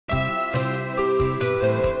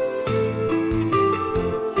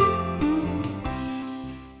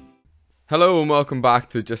Hello and welcome back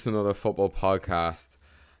to just another football podcast.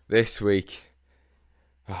 This week,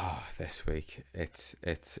 it's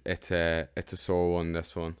a sore one.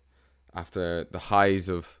 This one, after the highs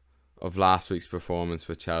of last week's performance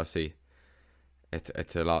with Chelsea,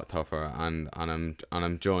 it's a lot tougher. And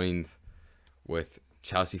I'm joined with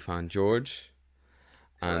Chelsea fan George,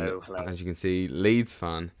 and Hello. as you can see, Leeds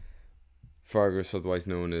fan Fergal, otherwise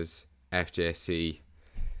known as FJC,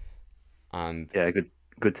 and Yeah,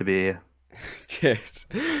 good to be here. cheers.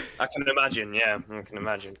 I can imagine. Yeah, I can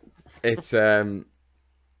imagine. It's yeah,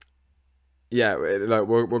 like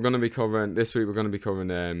we're gonna be covering this week. We're gonna be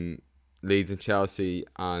covering Leeds and Chelsea,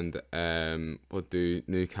 and we'll do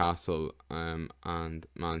Newcastle and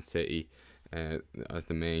Man City as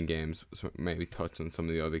the main games. So maybe touch on some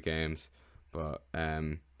of the other games, but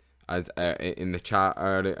as in the chat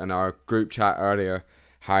earlier, in our group chat earlier,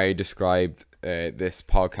 Harry described this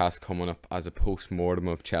podcast coming up as a post-mortem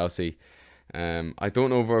of Chelsea. I don't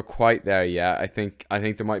know if we're quite there yet. I think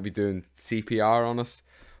they might be doing CPR on us,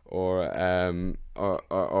 or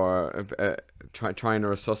trying to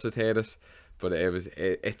resuscitate us. But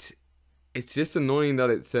it's just annoying that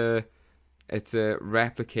it's a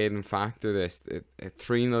replicating factor. This a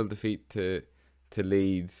 3-0 defeat to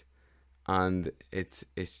Leeds, and it's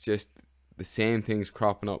just the same things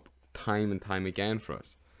cropping up time and time again for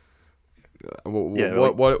us.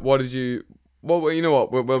 What did you? Well, you know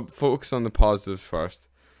what? We'll focus on the positives first.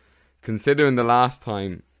 Considering the last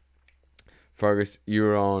time, Fergus, you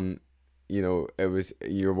were on, you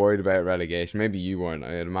were worried about relegation. Maybe you weren't.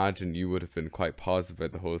 I'd imagine you would have been quite positive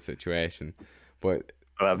about the whole situation. But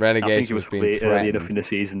relegation I think it was being early threatened enough in the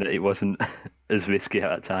season that it wasn't as risky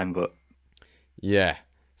at that time. But yeah,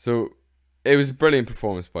 so it was a brilliant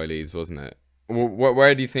performance by Leeds, wasn't it?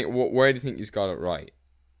 Where do you think he's got it right?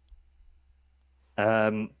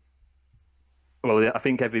 Well, I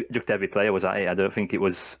think every player was at it. I don't think it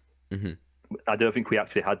was. Mm-hmm. I don't think we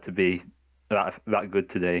actually had to be that good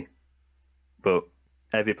today. But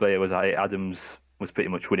every player was at it. Adams was pretty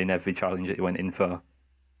much winning every challenge that he went in for.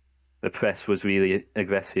 The press was really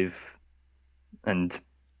aggressive, and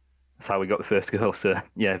that's how we got the first goal. So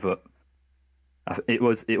yeah, but it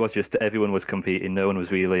was just everyone was competing. No one was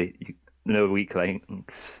really no weak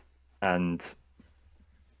links, and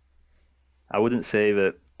I wouldn't say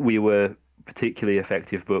that we were particularly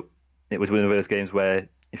effective, but it was one of those games where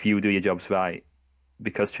if you do your jobs right,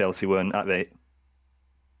 because Chelsea weren't at it,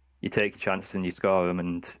 you take your chances and you score them,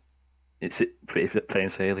 and it's pretty plain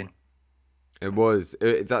sailing. It was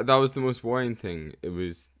that was the most worrying thing. It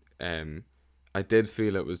was I did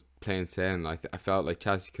feel it was plain sailing. Like I felt like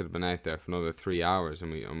Chelsea could have been out there for another 3 hours,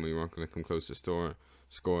 and we weren't going to come close to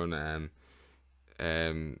scoring.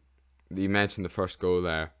 You mentioned the first goal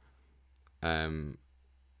there.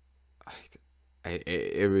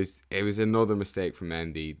 It was another mistake from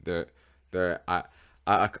Mendy.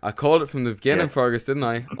 I called it from the beginning, Yeah. Fergus, didn't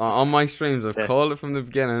I? On my streams, I've called it from the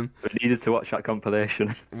beginning. We needed to watch that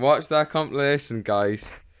compilation. Watch that compilation,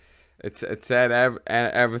 guys. It said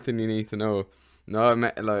everything you need to know. No,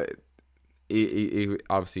 like he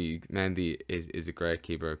obviously Mendy is a great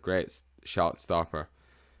keeper, great shot stopper,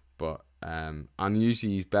 but and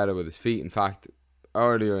usually he's better with his feet. In fact,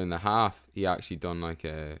 earlier in the half, he actually done like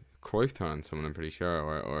a Cruyff turn on someone, I'm pretty sure,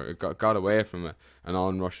 or got away from an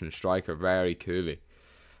on-rushing striker very coolly,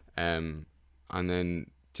 and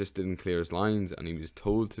then just didn't clear his lines, and he was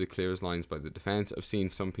told to clear his lines by the defence. I've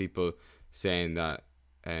seen some people saying that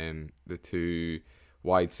the two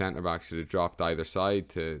wide centre backs should have dropped either side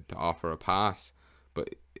to offer a pass,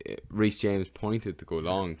 but Reece James pointed to go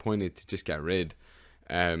long, pointed to just get rid,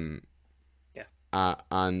 and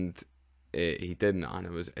he didn't,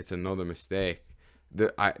 and it's another mistake.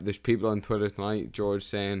 There's people on Twitter tonight, George,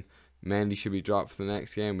 saying Mendy should be dropped for the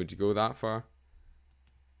next game. Would you go that far?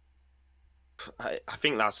 I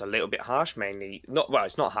think that's a little bit harsh. Mainly,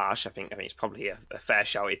 it's not harsh. I think it's probably a fair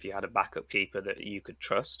shout if you had a backup keeper that you could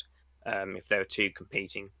trust. If there were two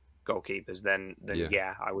competing goalkeepers, then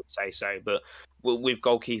yeah, I would say so. But with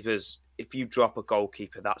goalkeepers, if you drop a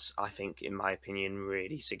goalkeeper, that's, I think, in my opinion,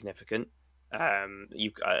 really significant.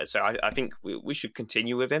 So I think we should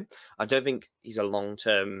continue with him. I don't think he's a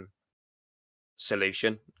long-term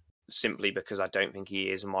solution, simply because I don't think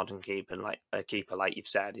he is a modern keeper. And like a keeper, like you've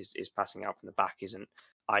said, is passing out from the back isn't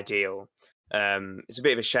ideal. It's a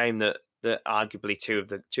bit of a shame that arguably two of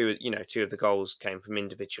the goals came from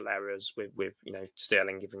individual errors, with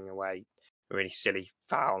Sterling giving away a really silly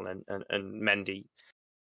foul, and Mendy.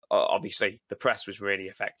 Obviously, the press was really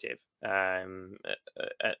effective, and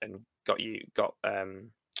got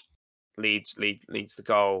leads the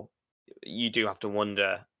goal. You do have to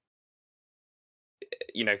wonder,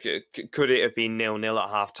 you know, could it have been 0-0 at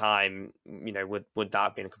half time? You know, would that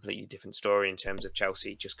have been a completely different story in terms of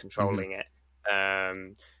Chelsea just controlling it?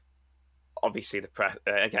 Obviously, the press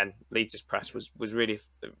again, Leeds' press was really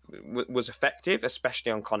was effective,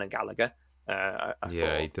 especially on Conor Gallagher. I he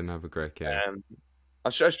thought. didn't have a great game. I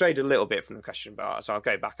strayed a little bit from the question, but so I'll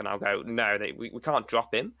go back and I'll go. No, we can't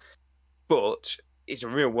drop him, but it's a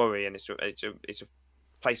real worry, and it's a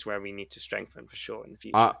place where we need to strengthen for sure in the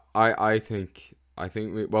future. I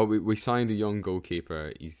think we signed a young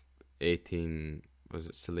goalkeeper. He's 18. Was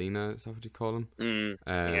it Selena? Is that what you call him?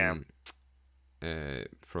 Yeah.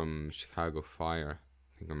 From Chicago Fire.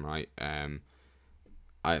 I think I'm right.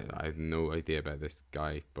 I have no idea about this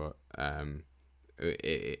guy, but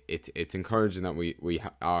it's encouraging that we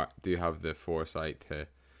do have the foresight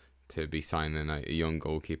to be signing a young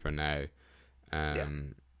goalkeeper now.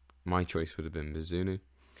 My choice would have been Bazunu,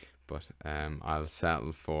 but I'll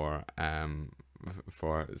settle for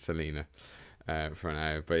Selena for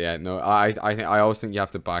now. But yeah, no, I always think you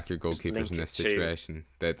have to back your goalkeepers in this situation.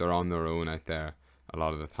 They're on their own out there a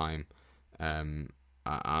lot of the time, and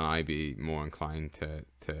I'd be more inclined to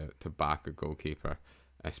back a goalkeeper,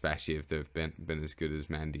 especially if they've been as good as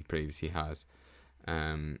Mendy previously has.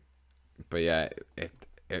 But yeah,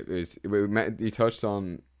 it was. You touched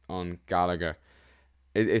on Gallagher.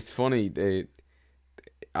 It's funny.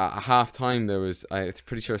 At half time there was, I'm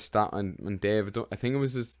pretty sure, stat on David. I think it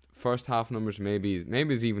was his first half numbers. Maybe it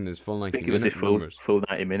was even his full 90 minute numbers. Full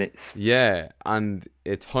 90 minutes. Yeah, and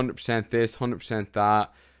it's 100% this, 100%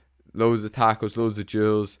 that. Loads of tackles, loads of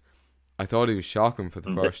duels. I thought he was shocking for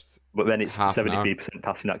the first. But then it's 73%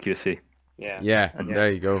 passing accuracy. Yeah. And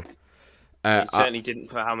there you go. He certainly didn't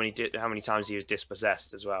put how many times he was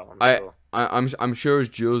dispossessed as well. I'm sure his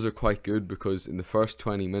duels are quite good, because in the first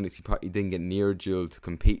 20 minutes he didn't get near a duel to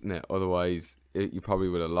compete in it. Otherwise, you probably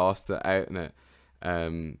would have lost it out in it.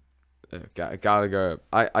 Gallagher,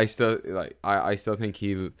 I still think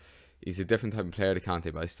he's a different type of player to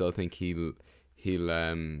Kante, but I still think he'll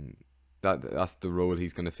that's the role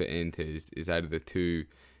he's going to fit into. Is out of the two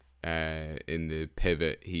in the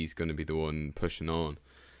pivot, he's going to be the one pushing on.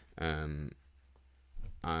 And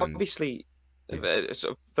obviously,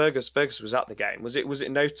 sort of Fergus was at the game. Was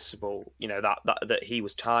it noticeable, you know, that he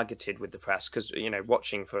was targeted with the press? Because, you know,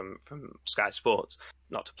 watching from Sky Sports,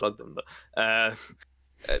 not to plug them, but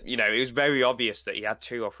you know, it was very obvious that he had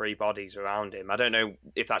 2 or 3 bodies around him. I don't know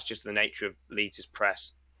if that's just the nature of Leeds'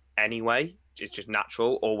 press anyway, it's just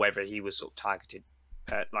natural, or whether he was sort of targeted,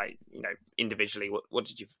 like, you know, individually. What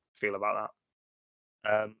did you feel about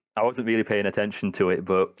that? I wasn't really paying attention to it,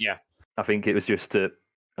 but yeah, I think it was just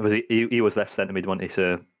he was left centre mid, wasn't he?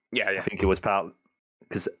 So yeah. I think it was part,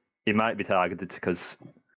 because he might be targeted, because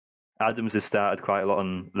Adams has started quite a lot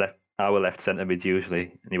on our left centre mid usually,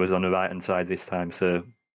 and he was on the right hand side this time. So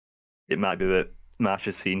it might be that Marsh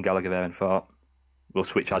has seen Gallagher there and thought, we'll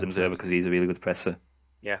switch Adams over because he's a really good presser.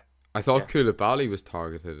 Yeah, I thought Koulibaly was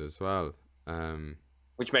targeted as well.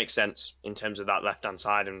 Which makes sense in terms of that left-hand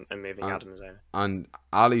side and moving Adams over. And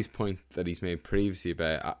Ali's point that he's made previously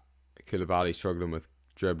about Koulibaly struggling with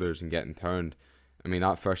dribblers and getting turned. I mean,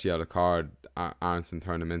 that first yellow card, Aronson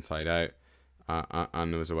turned him inside out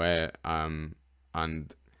and was away. And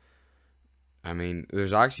I mean, there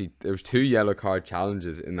was 2 yellow card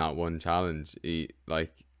challenges in that one challenge. If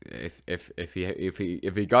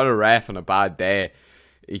he got a ref on a bad day,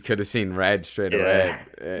 he could have seen red straight away.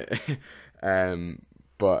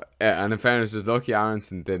 But and in fairness, it's lucky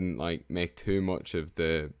Aronson didn't like make too much of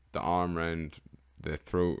the arm round the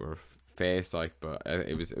throat or face, like. But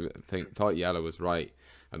it was, I thought yellow was right.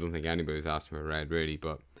 I don't think anybody was asking for red really,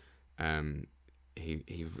 but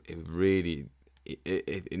he really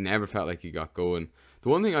it never felt like he got going. The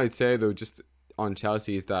one thing I'd say though, just on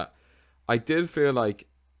Chelsea, is that I did feel like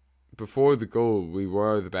before the goal we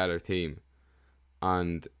were the better team,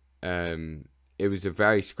 and it was a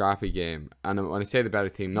very scrappy game. And when I say the better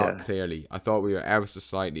team, not clearly, I thought we were ever so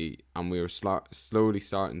slightly, and we were slowly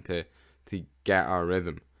starting to get our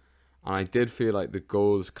rhythm. And I did feel like the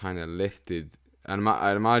goals kind of lifted, and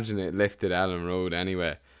I'd imagine it lifted Ellen Road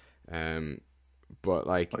anyway. But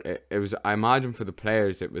like it was, I imagine for the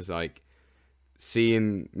players, it was like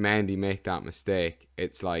seeing Mendy make that mistake.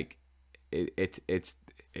 It's like it's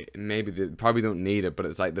maybe they probably don't need it, but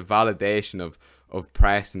it's like the validation of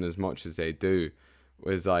pressing as much as they do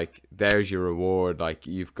was like, there's your reward, like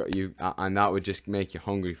and that would just make you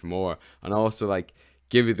hungry for more, and also like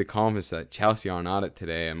give you the confidence that Chelsea aren't at it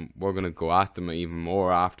today, and we're going to go at them even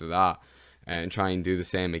more after that and try and do the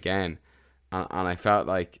same again. And I felt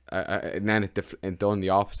like and then it done the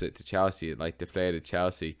opposite to Chelsea. It like deflated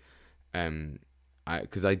Chelsea. I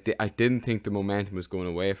because I didn't think the momentum was going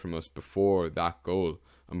away from us before that goal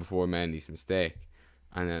and before Mendy's mistake,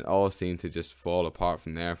 and it all seemed to just fall apart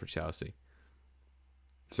from there for Chelsea.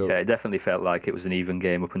 So yeah, it definitely felt like it was an even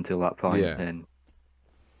game up until that point. Yeah. And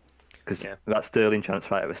because that Sterling chance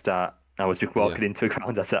right at the start, I was just walking into the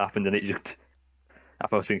ground as it happened, and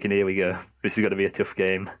I was thinking, here we go, this is going to be a tough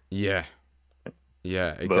game. Yeah,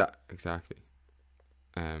 exactly.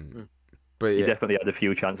 But he definitely had a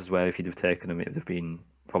few chances where if he'd have taken them, it would have been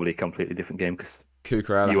probably a completely different game. Because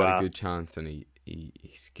Cucurella had a good chance and he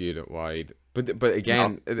skewed it wide. But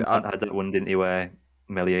again, I had that one, didn't he, where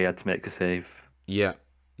Melier had to make a save? Yeah.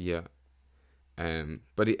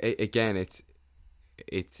 But again,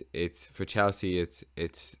 it's for Chelsea.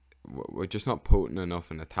 It's we're just not potent enough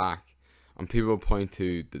in attack, and people point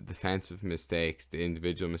to the defensive mistakes, the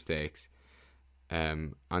individual mistakes.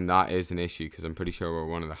 And that is an issue because I'm pretty sure we're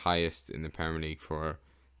one of the highest in the Premier League for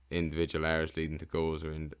individual errors leading to goals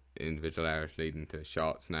or individual errors leading to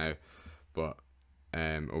shots now, but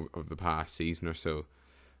over the past season or so.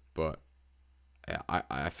 But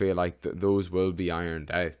I feel like those will be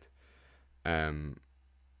ironed out.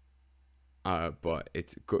 But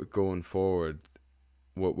it's going forward.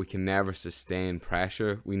 What we can never sustain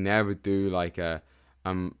pressure. We never do like a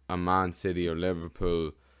Man City or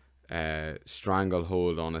Liverpool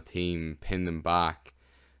stranglehold on a team, pin them back.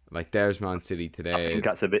 Like there's Man City today. I think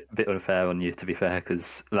that's a bit unfair on you, to be fair,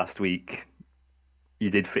 because last week you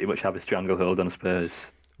did pretty much have a stranglehold on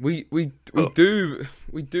Spurs. We do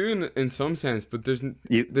in some sense, but there's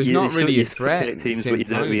not really a threat. Teams, but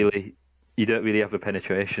you don't really have a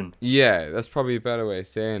penetration. Yeah, that's probably a better way of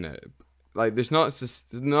saying it. Like there's not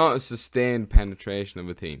a sustained penetration of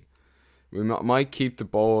a team. We might keep the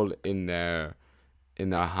ball in their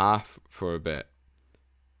half for a bit,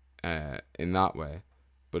 in that way,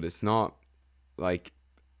 but it's not like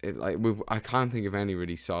it. I can't think of any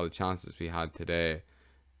really solid chances we had today,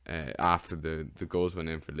 after the goals went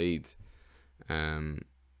in for Leeds, but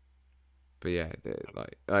yeah,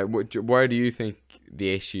 where do you think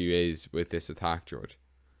the issue is with this attack, George?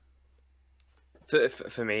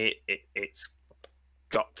 For me, it's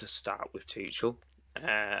got to start with Tuchel,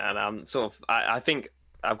 and I'm sort of I think.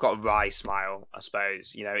 I've got a wry smile, I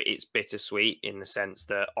suppose. You know, it's bittersweet in the sense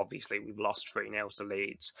that obviously we've lost 3-0 to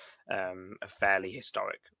Leeds, a fairly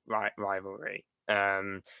historic rivalry.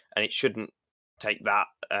 And it shouldn't take that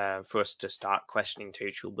for us to start questioning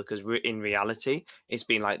Tuchel, because in reality, it's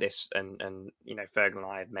been like this. And you know, Fergal and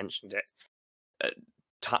I have mentioned it,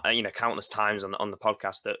 countless times on the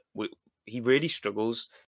podcast that he really struggles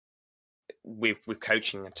with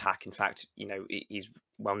coaching attack. In fact, you know, he's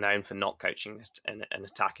well known for not coaching an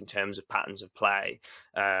attack in terms of patterns of play.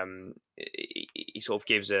 He sort of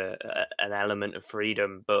gives an element of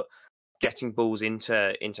freedom, but getting balls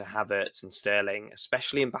into Havertz and Sterling,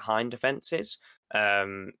 especially in behind defenses,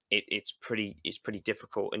 it's pretty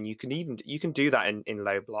difficult. And you can do that in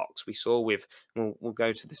low blocks. We saw we'll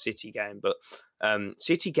go to the City game, but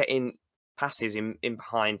City getting passes in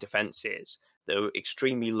behind defenses that are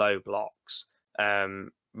extremely low blocks,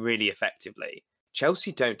 really effectively.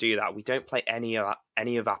 Chelsea don't do that. We don't play any of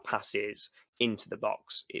our passes into the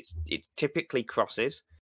box. It typically crosses,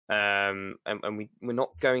 and we're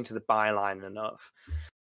not going to the byline enough.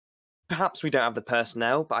 Perhaps we don't have the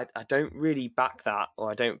personnel, but I don't really back that,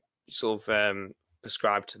 or I don't sort of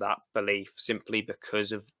prescribe to that belief simply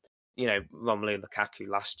because of, you know, Romelu Lukaku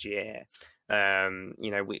last year.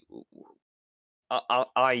 You know,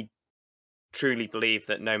 I truly believe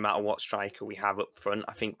that no matter what striker we have up front,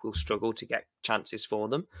 I think we'll struggle to get chances for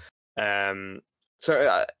them.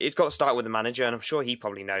 So it's got to start with the manager, and I'm sure he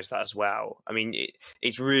probably knows that as well. I mean,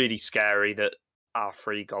 it's really scary that our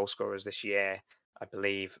 3 goal scorers this year, I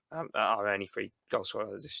believe, our only 3 goal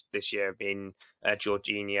scorers this year have been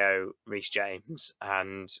Jorginho, Reece James,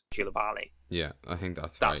 and Koulibaly. Yeah, I think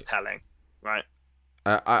that's telling, right?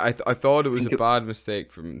 I thought it was a bad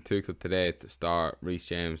mistake from Tuchel today to start Reece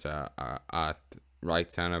James at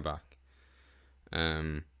right centre back.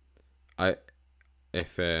 I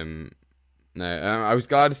was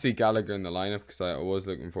glad to see Gallagher in the lineup because I was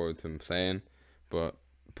looking forward to him playing, but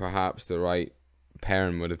perhaps the right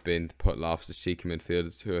pairing would have been to put Loftus-Cheek in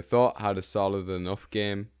midfield, who I thought had a solid enough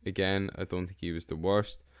game. Again, I don't think he was the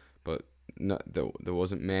worst, but there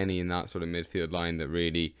wasn't many in that sort of midfield line that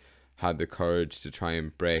really had the courage to try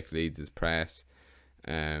and break Leeds' press,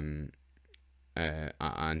 and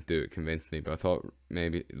do it convincingly. But I thought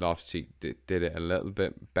maybe Loftus-Cheek did it a little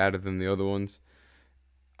bit better than the other ones.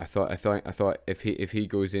 I thought if he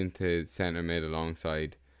goes into centre mid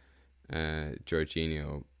alongside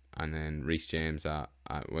Jorginho, and then Reece James at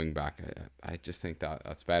wing back. I just think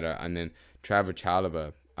that's better. And then Trevor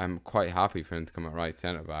Chalobah, I'm quite happy for him to come at right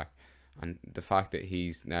centre back. And the fact that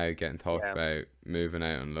he's now getting talked about moving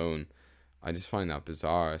out on loan, I just find that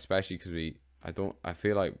bizarre, especially because I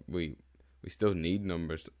feel like we still need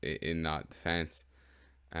numbers in that defence.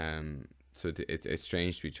 So it's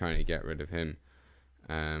strange to be trying to get rid of him.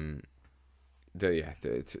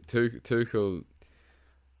 Tuchel,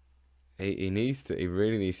 he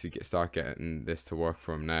really needs to start getting this to work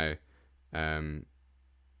for him now.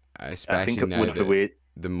 Especially now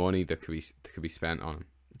the money that could be spent on him.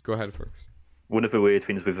 Go ahead first. One of the weird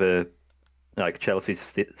things with like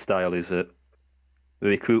Chelsea's style is that the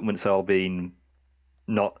recruitment's all been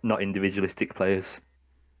not individualistic players,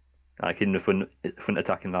 like in the front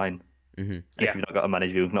attacking line. Mm-hmm. If you've not got a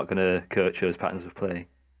manager who's not going to coach those patterns of play,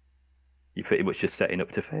 you're pretty much just setting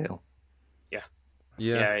up to fail.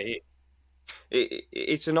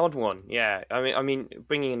 It's an odd one. Yeah, I mean,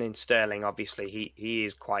 bringing in Sterling, obviously he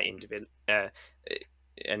is quite an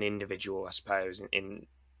individual, I suppose, in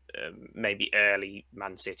maybe early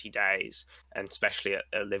Man City days, and especially at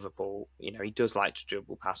Liverpool. You know, he does like to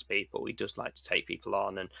dribble past people. He does like to take people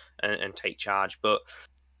on and take charge, but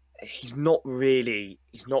he's not really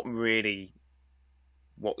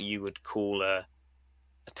what you would call a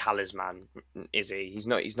talisman, is he? He's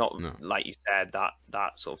not No. Like you said,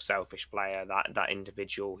 that sort of selfish player, that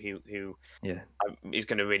individual who is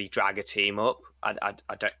going to really drag a team up. I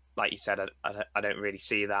don't, like you said, I don't really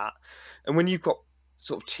see that. And when you've got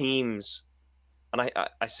sort of teams, and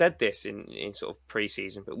I said this in sort of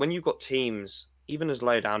pre-season, but when you've got teams even as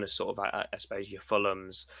low down as sort of I suppose your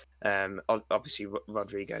Fulhams, obviously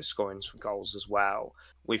Rodrigo scoring some goals as well,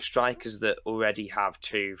 with strikers that already have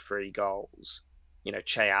 2-3 goals. You know,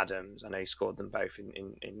 Che Adams, I know he scored them both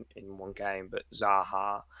in one game, but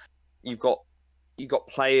Zaha, you've got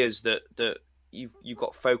players that you've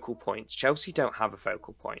got focal points. Chelsea don't have a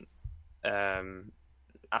focal point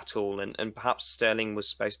at all, and perhaps Sterling was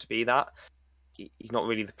supposed to be that. He's not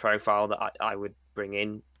really the profile that I would bring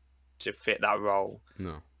in to fit that role.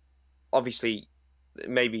 No. Obviously,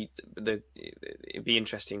 maybe it'd be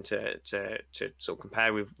interesting to sort of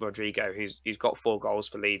compare with Rodrigo, who's got 4 goals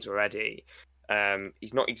for Leeds already.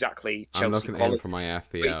 He's not exactly Chelsea I'm looking quality, at him for my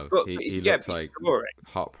FPL. He looks like scoring.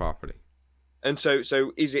 Hot property. And so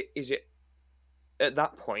is it at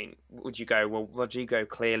that point, would you go, well, Rodrigo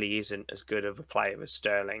clearly isn't as good of a player as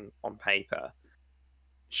Sterling on paper?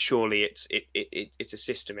 Surely it's a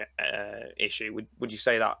system issue. Would you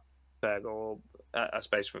say that, Fergal? I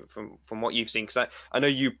suppose from what you've seen, because I know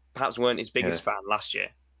you perhaps weren't his biggest fan last year.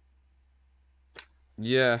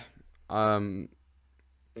 Yeah.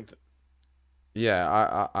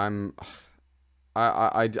 Yeah.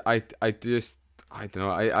 I just, I don't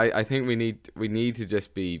know. I think we need to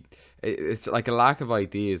just be. It's like a lack of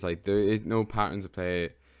ideas. Like there is no patterns of play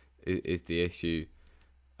is the issue.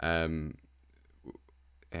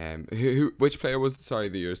 Which player was it? Sorry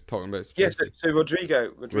that you were talking about? Yes, so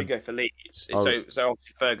Rodrigo for Leeds. So obviously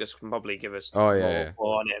Fergus can probably give us more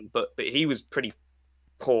on him, but he was pretty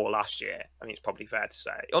poor last year. I think it's probably fair to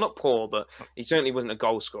say, or not poor, but he certainly wasn't a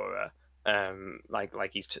goal scorer.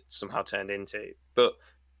 Like he's somehow turned into. But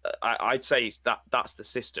I'd say that's the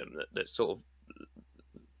system that sort of,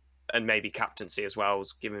 and maybe captaincy as well,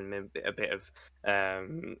 was giving him a bit of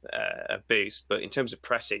a boost. But in terms of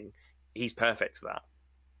pressing, he's perfect for that.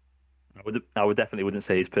 I would definitely wouldn't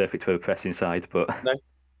say he's perfect for a pressing side, but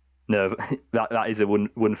no, that is a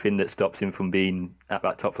one thing that stops him from being at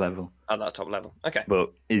that top level. At that top level, okay.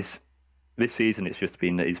 But this season, it's just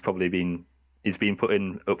been that he's been put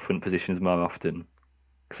in up front positions more often.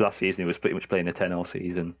 Because last season he was pretty much playing a 10 all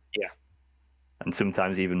season. Yeah. And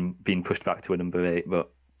sometimes even being pushed back to a number 8. But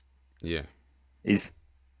yeah,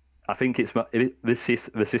 I think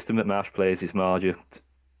the system that Marsh plays is more just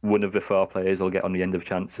one of the 4 players will get on the end of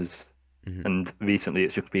chances. Mm-hmm. And recently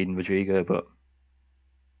it's just been Rodrigo, but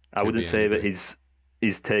I wouldn't say that he's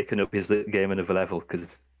taken up his game another level, because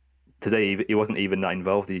today he wasn't even that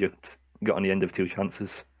involved. He just got on the end of 2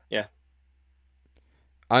 chances. Yeah.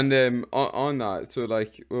 And on that, so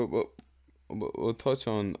like we'll touch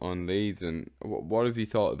on Leeds, and what have you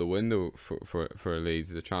thought of the window for Leeds,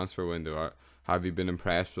 the transfer window? Have you been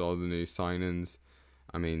impressed with all the new signings?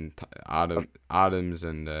 I mean, Adams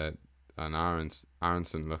and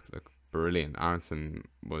Aronson look brilliant. Aronson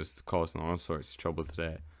was causing all sorts of trouble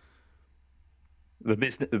today. The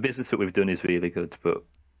business that we've done is really good, but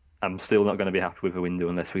I'm still not going to be happy with a window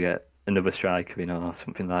unless we get another striker in or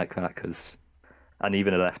something like that. And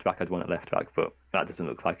even a left back, I'd want a left back, but that doesn't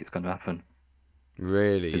look like it's going to happen.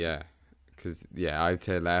 Really, yeah. Because I'd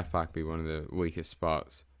say left back be one of the weakest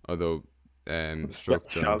spots. although Struck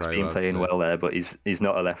done Sharp's very been well playing today. well there, but he's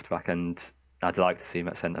not a left back, and I'd like to see him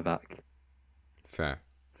at centre back. Fair.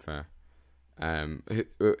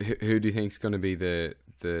 Who do you think is going to be the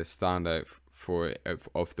standout for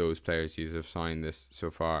of those players you have signed this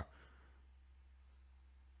so far?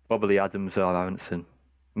 Probably Adams or Aronson.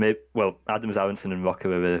 Maybe, well, Adams, Aronson, and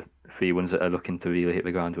Rocker are the three ones that are looking to really hit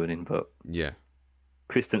the ground running. But Yeah,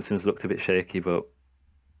 Christensen's looked a bit shaky, but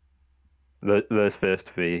those first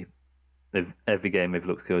three, every game they've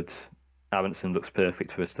looked good. Aronson looks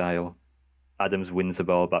perfect for a style. Adams wins the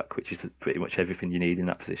ball back, which is pretty much everything you need in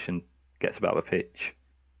that position. Gets about the pitch,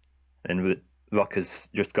 and Rocker's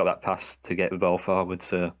just got that pass to get the ball forward.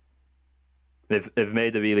 So they've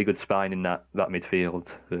made a really good spine in that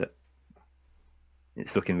midfield. That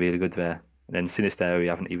it's looking really good there. And then Sinister, we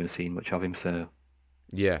haven't even seen much of him. So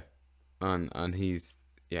yeah, and he's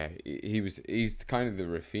kind of the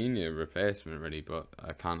Rafinha replacement really, but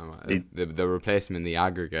I can't imagine the replacement in the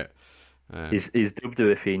aggregate. He's dubbed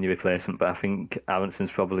a Rafinha replacement, but I think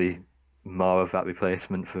Aronson's probably more of that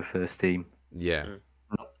replacement for the first team. Yeah,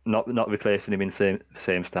 not replacing him in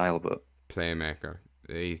same style, but playmaker.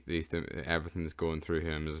 He's everything's going through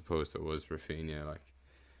him as opposed to it was Rafinha.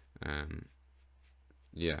 I'm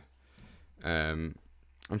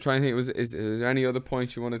trying to think. Is there any other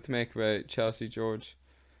points you wanted to make about Chelsea, George?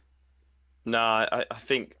 No, I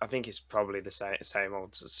think it's probably the same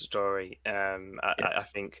old story.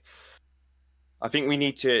 I think we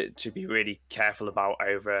need to be really careful about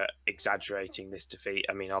over exaggerating this defeat.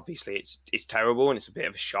 I mean, obviously it's terrible and it's a bit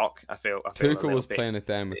of a shock. I feel Tuchel was playing it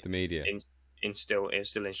down with the media. Still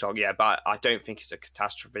in shock. Yeah, but I don't think it's a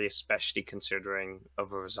catastrophe, especially considering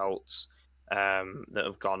other results that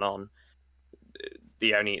have gone on.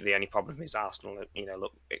 The only problem is Arsenal,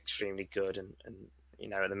 look extremely good and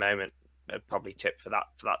at the moment probably tip for that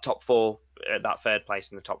top four, that third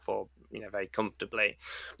place in the top four, very comfortably.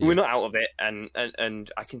 But we're not out of it,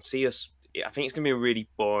 and I can see us. I think it's going to be a really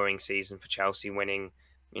boring season for Chelsea, winning,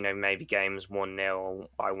 maybe games 1-0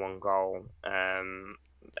 by 1 goal.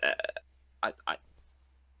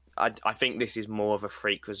 I think this is more of a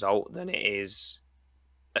freak result than it is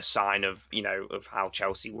a sign of of how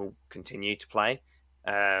Chelsea will continue to play.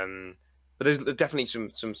 But there's definitely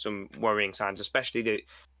some worrying signs, especially that.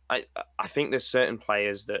 I think there's certain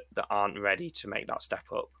players that aren't ready to make that step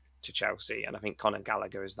up to Chelsea, and I think Conor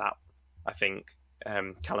Gallagher is that. I think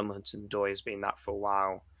Callum Hudson-Odoi has been that for a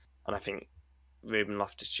while, and I think Ruben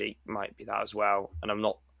Loftus-Cheek might be that as well. And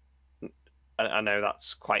I know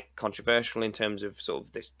that's quite controversial in terms of sort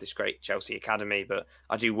of this great Chelsea academy, but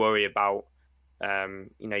I do worry about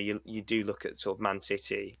you do look at sort of Man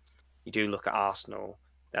City, you do look at Arsenal.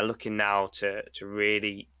 They're looking now to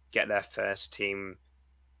really get their first team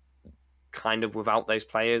kind of without those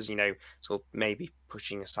players, sort of maybe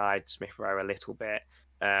pushing aside Smith Rowe a little bit.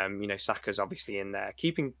 Saka's obviously in there.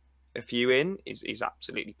 Keeping a few in is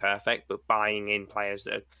absolutely perfect, but buying in players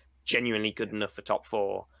that are genuinely good enough for top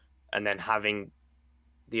four and then having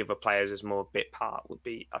the other players as more bit part would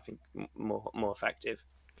be, I think, more effective.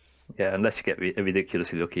 Yeah, unless you get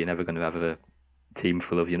ridiculously lucky, you're never going to have a team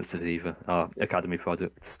full of youngsters either, or academy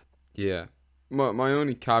products. Yeah. My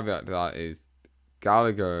only caveat to that is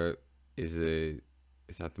Gallagher is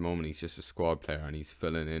at the moment he's just a squad player and he's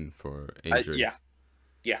filling in for injuries.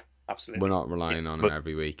 Yeah, absolutely. We're not relying on him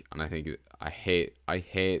every week, and I think I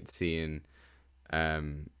hate seeing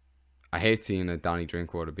a Danny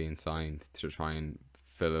Drinkwater being signed to try and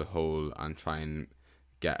fill a hole and try and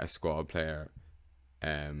get a squad player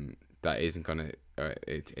that isn't gonna.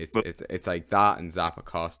 It's like that and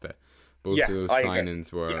Zappacosta. Both of those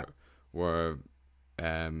signings were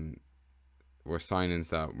signings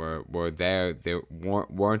that were there. They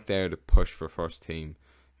weren't there to push for first team.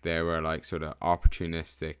 They were like sort of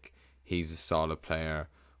opportunistic. He's a solid player.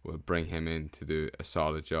 We'll bring him in to do a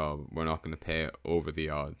solid job. We're not going to pay over the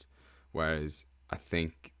odds. Whereas I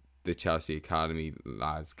think the Chelsea Academy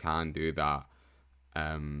lads can do that,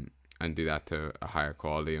 and do that to a higher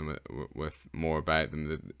quality and with more about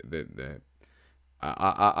them.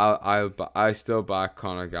 I still back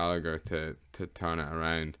Conor Gallagher to turn it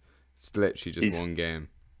around. It's literally just one game.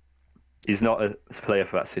 He's not a player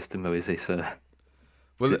for that system, though, is he, sir?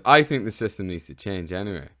 Well, I think the system needs to change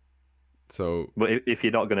anyway. So, but if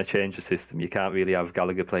you're not going to change the system, you can't really have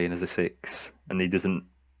Gallagher playing as a 6, and he doesn't.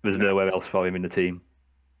 There's nowhere else for him in the team.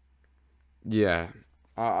 Yeah,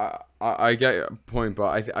 I get your point, but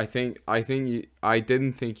I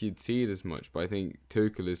didn't think you'd see it as much, but I think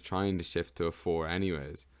Tuchel is trying to shift to a 4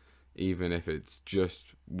 anyways, even if it's just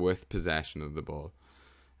with possession of the ball.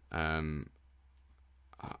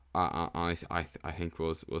 I think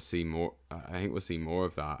we'll see more. I think we'll see more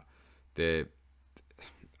of that.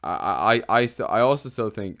 I also still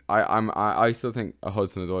think I still think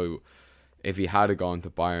Hudson-Odoi, if he had gone to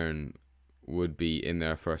Bayern, would be in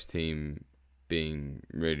their first team, being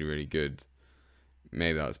really, really good.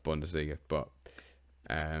 Maybe that's Bundesliga, but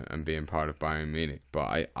and being part of Bayern Munich.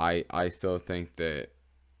 But I still think that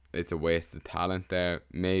it's a waste of talent there.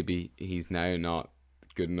 Maybe he's now not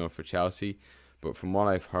good enough for Chelsea, but from what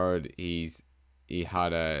I've heard, he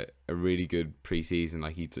had a really good preseason.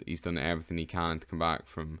 Like he's done everything he can to come back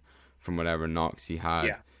from whatever knocks he had.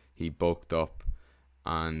 Yeah. He bulked up,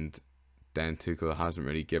 and then Tuchel hasn't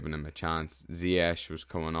really given him a chance. Ziyech was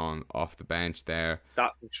coming on off the bench there.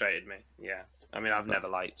 That frustrated me. Yeah, I mean, I've never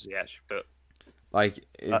liked Ziyech, but like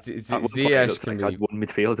Ziyech can be one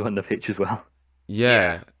midfielder on the pitch as well.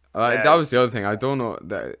 Yeah. That was the other thing. I don't know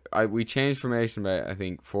that we changed formation about I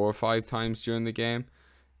think 4 or 5 times during the game,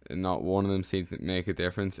 and not one of them seemed to make a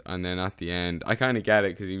difference. And then at the end, I kind of get it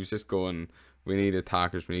because he was just going, "We need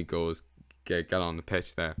attackers, we need goals, get on the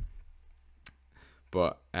pitch there."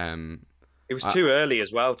 But it was too early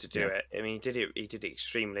as well to do it. I mean, he did it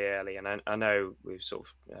extremely early, and I know we've sort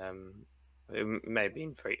of it may have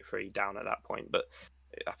been 3 down at that point, but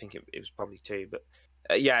I think it was probably 2. But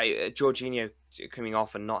yeah, Jorginho coming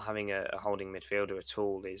off and not having a holding midfielder at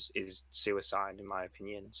all is suicide in my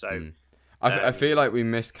opinion. So I feel like we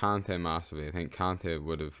missed Kante massively. I think Kante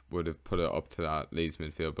would have put it up to that Leeds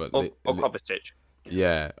midfield, but or Kovacic.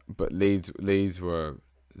 Yeah, but Leeds were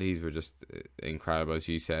just incredible, as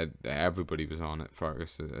you said. Everybody was on it,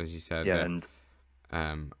 Fergus, as you said. Yeah,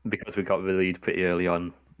 and because we got the lead pretty early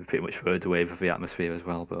on, we pretty much rode the wave of the atmosphere as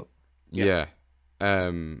well. But yeah.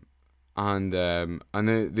 And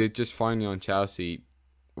they just finally on Chelsea,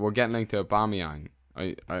 we're getting linked to Aubameyang.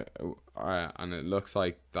 And it looks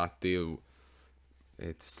like that deal,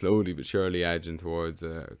 it's slowly but surely edging towards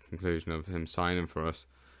a conclusion of him signing for us.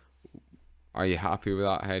 Are you happy with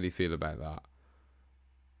that? How do you feel about that?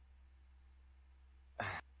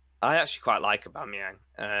 I actually quite like Aubameyang.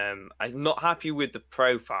 I'm not happy with the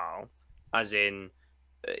profile, as in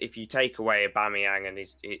if you take away Aubameyang and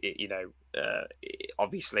his,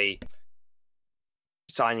 obviously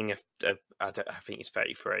signing I think he's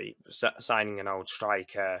 33, signing an old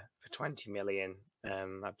striker for 20 million,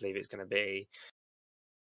 I believe it's going to be.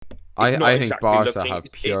 I think exactly Barca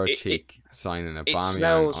have pure cheek signing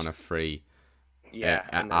Aubameyang on a free. Yeah,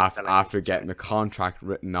 after getting the contract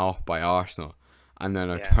written off by Arsenal, and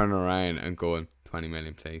then turn around and going 20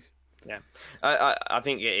 million, please. Yeah, I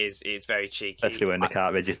think it's very cheeky, especially when they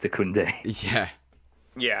can't register Koundé. Yeah.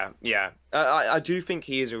 I do think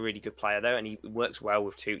he is a really good player though, and he works well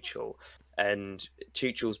with Tuchel. And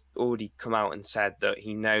Tuchel's already come out and said that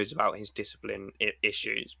he knows about his discipline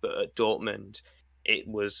issues, but at Dortmund, it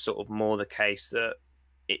was sort of more the case that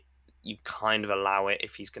you kind of allow it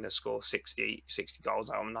if he's going to score 60 goals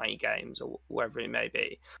out of 90 games or whatever it may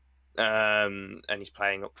be, and he's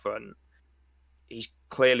playing up front. He's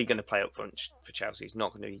clearly going to play up front for Chelsea. He's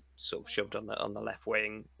not going to be sort of shoved on the left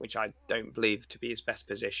wing, which I don't believe to be his best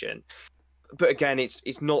position. But again,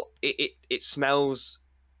 it's not. It smells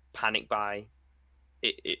panic buy.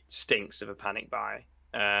 It stinks of a panic buy.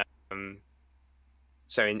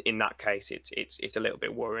 So in that case, it's a little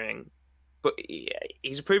bit worrying. But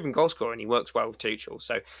he's a proven goal scorer and he works well with Tuchel.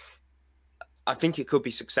 So I think it could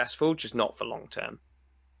be successful, just not for long term.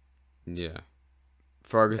 Yeah.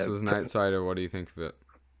 Fergus is an outsider. What do you think of it?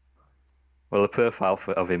 Well, the profile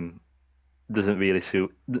of him doesn't really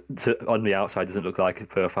suit. On the outside, doesn't look like a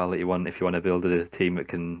profile that you want if you want to build a team that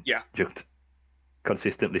can just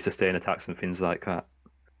consistently sustain attacks and things like that.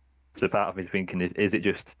 So part of me is thinking, is it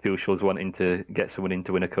just Tuchel's wanting to get someone in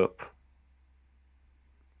to win a cup?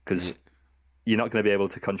 Because you're not going to be able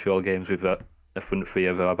to control games with a front three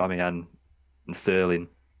of Aubameyang and Sterling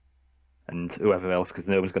and whoever else, because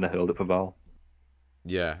no one's going to hold up a ball.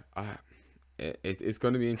 Yeah, it's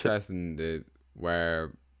going to be interesting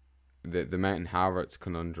where the Mountain Havertz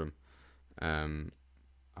conundrum,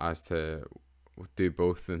 as to do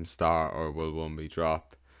both of them start or will one be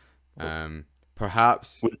dropped.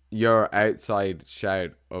 Perhaps your outside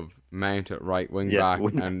shout of Mount at right wing back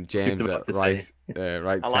and James at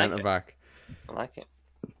right centre back. I like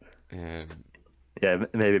it. Yeah,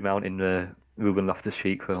 maybe Mount in Ruben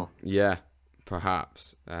Loftus-Cheek role. Yeah,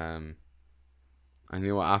 perhaps. I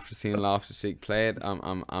knew what, after seeing Loftus-Cheek play it,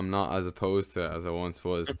 I'm not as opposed to it as I once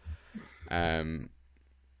was. I think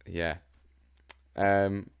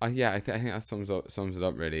that sums it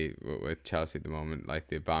up really with Chelsea at the moment. Like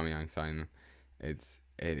the Aubameyang signing, it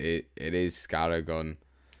is scattergun.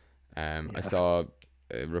 I saw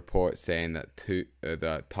a report saying that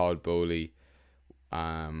that Todd Bowley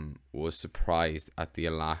was surprised at the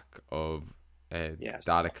lack of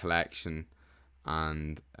data collection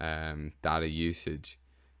and data usage.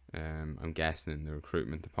 I'm guessing in the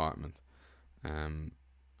recruitment department. And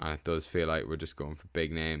it does feel like we're just going for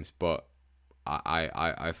big names, but I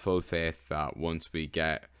have full faith that once we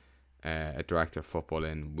get a director of football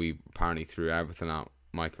in, we apparently threw everything at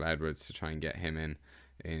Michael Edwards to try and get him in,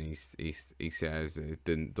 and he says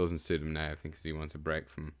it doesn't suit him now. I think because he wants a break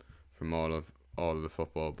from all of the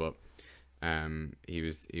football, but he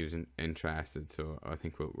was interested, so I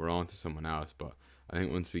think we're on to someone else. But I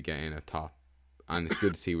think once we get in a top, and it's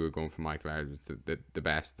good to see we're going for Michael Edwards, the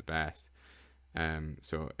best.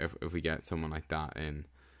 So if we get someone like that in,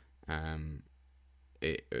 then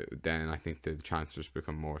I think the transfers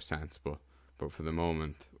become more sensible. But for the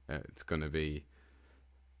moment, it's going to be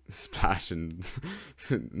splashing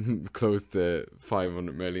close to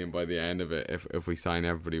 500 million by the end of it if we sign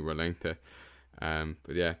everybody we're linked to.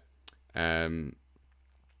 But yeah,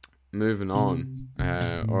 moving on,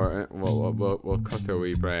 or we'll cut to a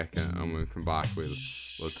wee break, and when we come back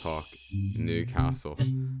we'll talk Newcastle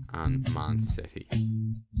and Man City.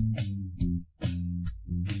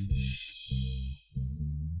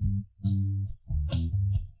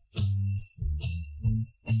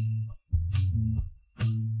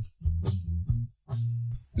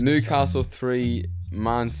 Newcastle 3,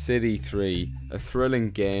 Man City 3, a thrilling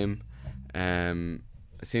game. Seemed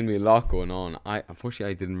to be a lot going on.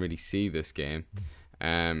 Unfortunately I didn't really see this game.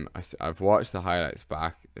 I've watched the highlights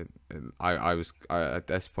back. I was at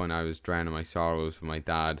this point I was drowning my sorrows with my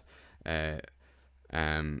dad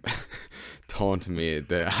taunting me at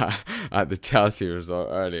the Chelsea result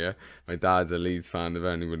earlier. My dad's a Leeds fan, if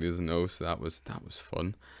anybody doesn't know, so that was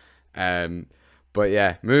fun. But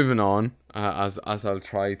yeah, moving on, as I'll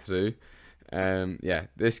try to do. Yeah,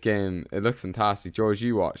 this game, it looked fantastic. George,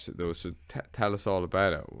 you watched it though, so tell us all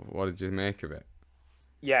about it. What did you make of it?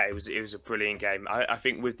 Yeah, it was a brilliant game. I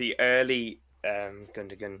think with the early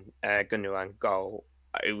Gundogan goal,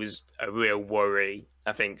 it was a real worry.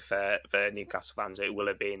 I think for Newcastle fans, it will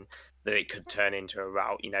have been that it could turn into a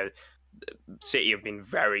rout. You know, City have been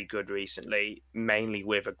very good recently, mainly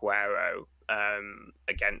with Aguero.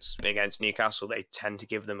 Against Newcastle, they tend to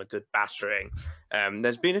give them a good battering.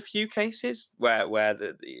 There's been a few cases where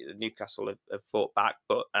the Newcastle have fought back,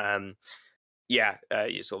 but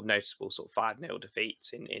sort of noticeable sort of 5-0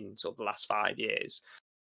 defeats in sort of the last 5 years.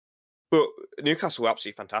 But Newcastle were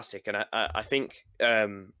absolutely fantastic, and I think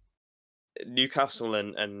Newcastle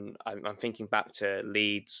and I'm thinking back to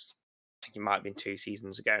Leeds. I think it might have been 2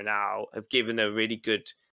 seasons ago now. Have given a really good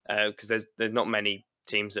because there's not many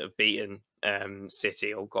teams that have beaten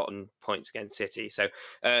City or gotten points against City, so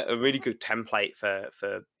a really good template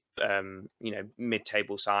for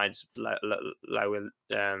mid-table sides, lower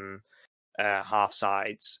half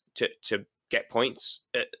sides to get points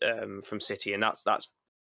from City, and that's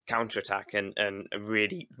counter-attack and a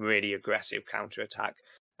really, really aggressive counter-attack.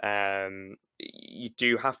 You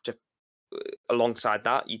do have to, alongside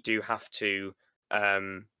that, you do have to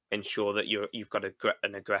ensure that you've got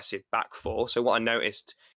an aggressive back four. So what I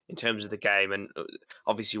noticed in terms of the game, and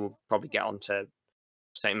obviously we'll probably get on to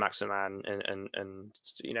Saint Maximin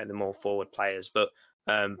and the more forward players, but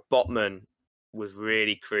Botman was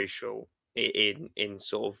really crucial in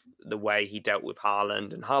sort of the way he dealt with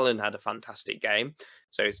Haaland, and Haaland had a fantastic game,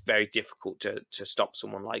 so it's very difficult to stop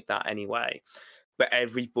someone like that anyway. But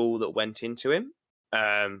every ball that went into him,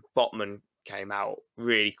 Botman came out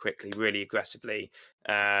really quickly, really aggressively.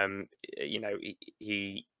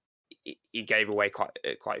 He gave away quite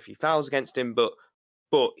a few fouls against him, but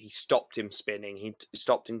he stopped him spinning. He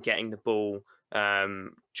stopped him getting the ball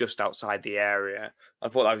just outside the area. I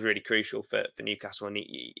thought that was really crucial for Newcastle, and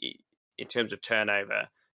in terms of turnover,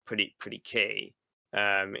 pretty key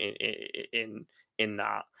in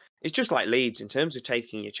that. It's just like Leeds in terms of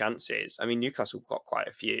taking your chances. I mean, Newcastle got quite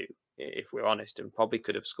a few, if we're honest, and probably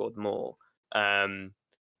could have scored more.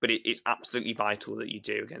 But it's absolutely vital that you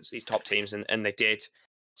do against these top teams, and they did.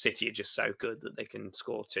 City are just so good that they can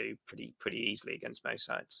score two pretty easily against most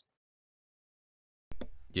sides.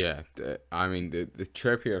 Yeah, the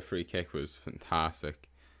Trippier free kick was fantastic.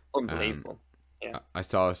 Unbelievable. Yeah, I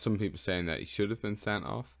saw some people saying that he should have been sent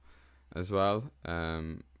off as well.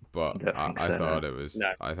 But I thought it was.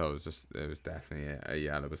 No. I thought it was definitely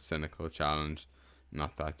it was cynical challenge,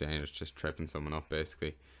 not that dangerous, just tripping someone up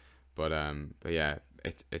basically. But yeah,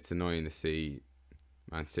 it's annoying to see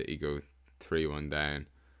Man City go 3-1 down,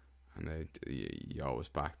 and you always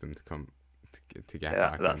back them to come to get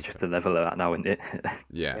back. Yeah, that's just the level of that now, isn't it?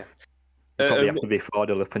 Yeah. You probably have to be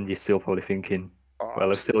 4-0 up, and you're still probably thinking, Oh, well,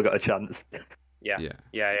 they've still got a chance. Yeah.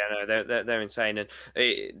 No, they're insane, and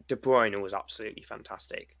De Bruyne was absolutely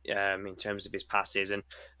fantastic in terms of his passes, and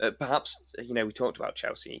perhaps we talked about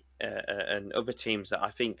Chelsea and other teams that I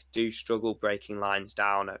think do struggle breaking lines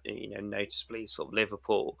down. Noticeably sort of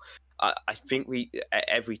Liverpool. I think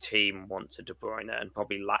every team wants a De Bruyne and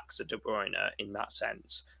probably lacks a De Bruyne in that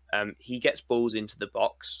sense. He gets balls into the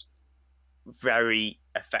box very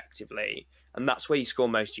effectively, and that's where you score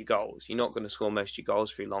most of your goals. You're not going to score most of your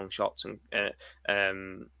goals through long shots,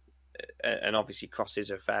 and obviously crosses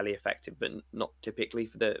are fairly effective, but not typically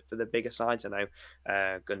for the bigger sides. I know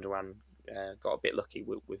Gundogan got a bit lucky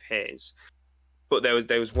with his, but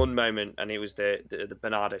there was one moment, and it was the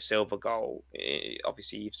Bernardo Silva goal.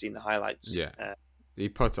 Obviously, you've seen the highlights. Yeah, he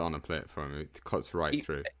puts it on a plate for him. It cuts right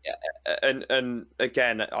through. And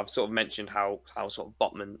again, I've sort of mentioned how sort of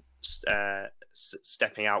Botman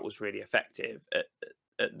stepping out was really effective at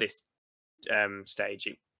this stage.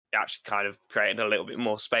 It actually kind of created a little bit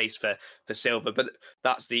more space for Silva, but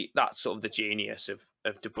that's sort of the genius of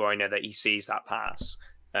De Bruyne, that he sees that pass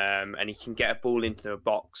and he can get a ball into the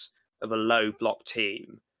box of a low block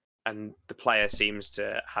team, and the player seems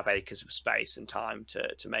to have acres of space and time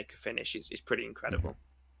to make a finish. It's pretty incredible.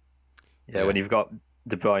 Yeah, when you've got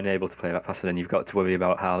De Bruyne able to play that pass, and then you've got to worry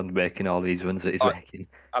about Haaland making all these runs that he's making.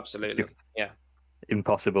 Absolutely, yeah.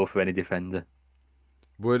 Impossible for any defender.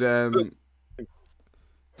 Would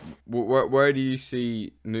where do you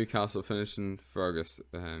see Newcastle finishing, Fergus?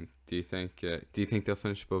 Do you think they'll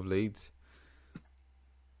finish above Leeds?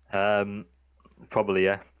 Probably,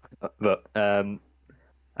 yeah. But I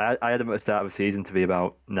had them at the start of the season to be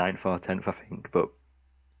about 9th or 10th, I think. But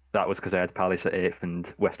that was because I had Palace at 8th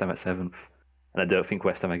and West Ham at 7th. And I don't think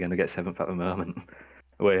West Ham are going to get 7th at the moment,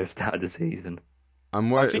 the way they've started the season. And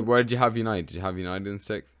where did you have United? Did you have United in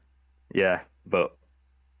 6th? Yeah, but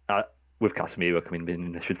with Casemiro coming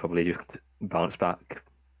in, they should probably just bounce back.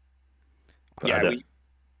 But yeah,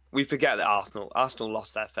 we forget that Arsenal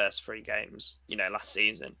lost their first 3 games, last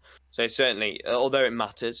season. So certainly, although it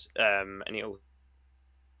matters, and it'll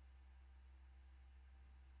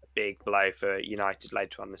big blow for United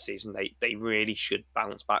later on in the season, they really should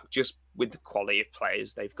bounce back just with the quality of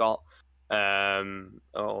players they've got,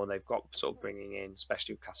 or they've got sort of bringing in,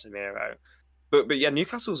 especially with Casemiro. But yeah,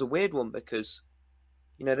 Newcastle's a weird one because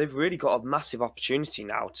they've really got a massive opportunity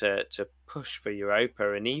now to push for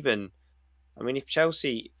Europa, and even, I mean, if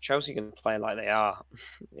Chelsea can play like they are,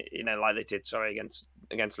 like they did,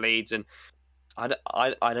 against Leeds, and I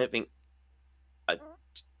don't think.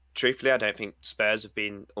 Truthfully, I don't think Spurs have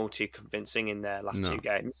been all too convincing in their last 2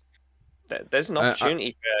 games. There's an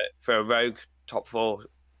opportunity for a rogue top 4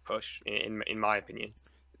 push, in my opinion.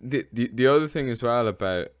 The other thing as well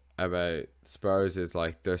about Spurs is,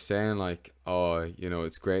 like, they're saying, like,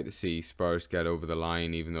 it's great to see Spurs get over the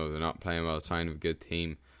line even though they're not playing well, sign of a good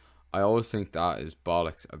team. I always think that is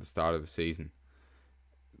bollocks at the start of the season.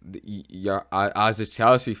 As a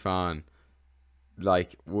Chelsea fan,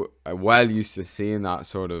 like, well used to seeing that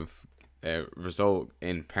sort of result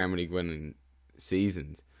in Premier League winning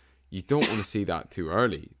seasons. You don't want to see that too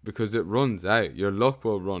early because it runs out. Your luck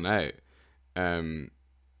will run out. And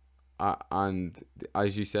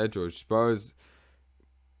as you said, George, Spurs,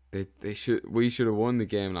 we should have won the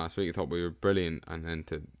game last week. I thought we were brilliant, and then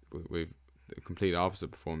we've the complete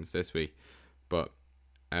opposite performance this week. But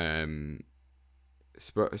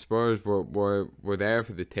Spurs were there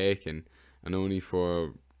for the taking. And only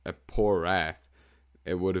for a poor ref,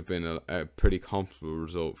 it would have been a pretty comfortable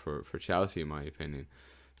result for Chelsea, in my opinion.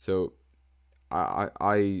 So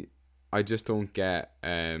I just don't get.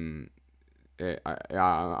 I'm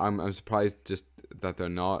surprised just that they're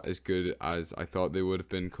not as good as I thought they would have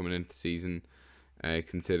been coming into the season,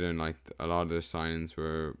 considering, like, a lot of their signings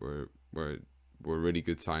were really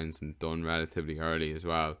good signs and done relatively early as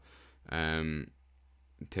well, for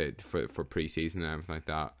pre-season and everything like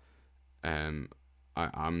that. I'm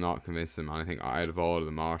not convinced of them. I think out of all of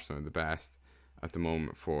them, Arsenal are the best at the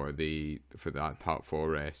moment for that top 4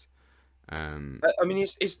 race. I mean,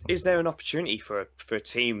 is there an opportunity for a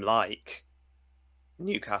team like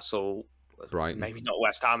Newcastle, Brighton, maybe not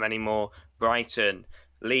West Ham anymore, Brighton,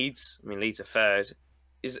 Leeds? I mean, Leeds are 3rd.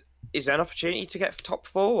 Is there an opportunity to get top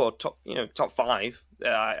 4 or top 5?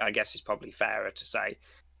 I guess is probably fairer to say.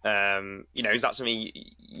 Is that something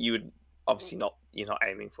you would? Obviously not. You're not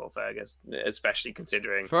aiming for Fergus, especially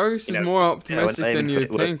considering Fergus is more optimistic than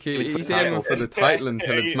you'd think. He's aiming for the title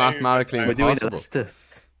until it's mathematically impossible.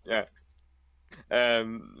 Yeah.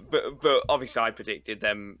 But obviously I predicted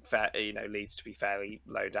them Leeds to be fairly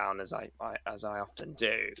low down, as I often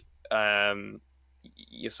do.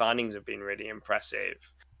 Your signings have been really impressive.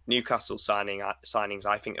 Newcastle signings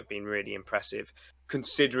I think have been really impressive,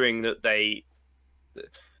 considering that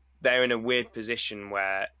they're in a weird position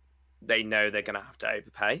where they know they're going to have to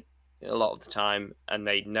overpay a lot of the time, and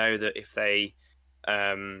they know that if they're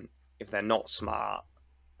not smart,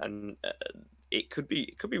 and it could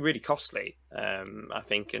be really costly. I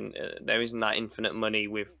think, and there isn't that infinite money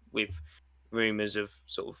with rumours of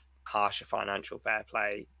sort of harsher financial fair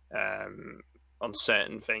play on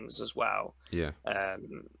certain things as well. Yeah.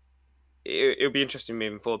 It'll be interesting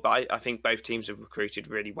moving forward, but I think both teams have recruited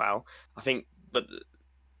really well. I think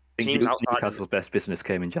teams outside Newcastle's best business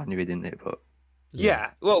came in January, didn't it? But yeah,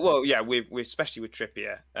 well, yeah, with especially with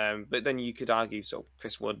Trippier. But then you could argue sort of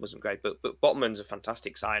Chris Wood wasn't great, but Botman's a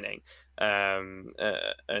fantastic signing,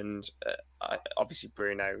 and obviously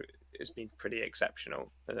Bruno has been pretty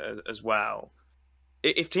exceptional as well.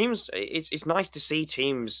 If teams, it's nice to see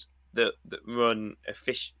teams that run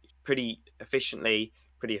pretty efficiently,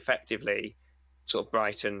 pretty effectively. Sort of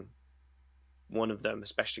Brighton, one of them,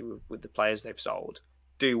 especially with the players they've sold,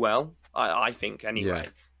 do well. I think anyway.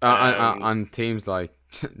 Yeah. And teams like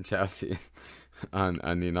Chelsea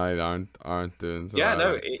and United aren't doing so. Yeah,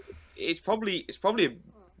 well. no, it's probably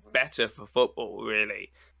better for football,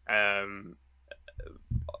 really. That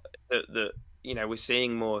we're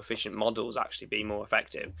seeing more efficient models actually be more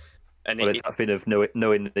effective, and it's a bit of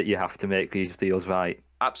knowing that you have to make these deals right.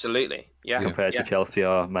 Absolutely, yeah. Compared to Chelsea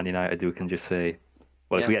or Man United, who can just say,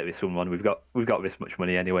 "Well, if we get this someone, we've got this much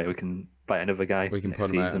money anyway. We can buy another guy. We can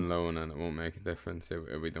put him out on loan, and it won't make a difference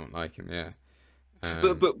if we don't like him." Yeah.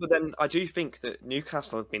 But then I do think that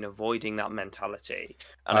Newcastle have been avoiding that mentality,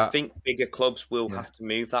 and I think bigger clubs will have to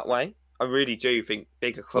move that way. I really do think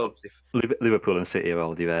bigger clubs. If Liverpool and City are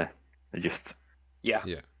already there, they're just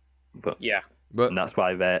but and that's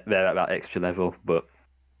why they're at that extra level. But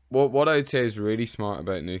what I'd say is really smart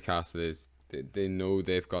about Newcastle is they know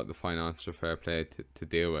they've got the financial fair play to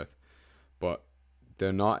deal with, but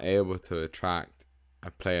they're not able to attract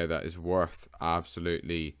a player that is worth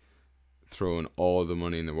absolutely throwing all the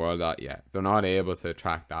money in the world at yet. They're not able to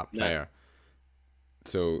attract that player.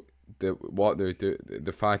 So the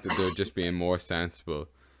fact that they're just being more sensible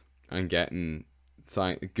and getting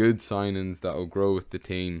good signings that will grow with the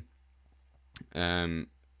team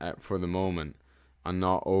for the moment, and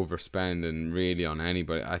not overspending really on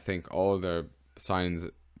anybody. I think all their signings,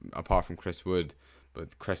 apart from Chris Wood,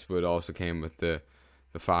 but Chris Wood also came with the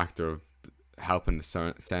factor of helping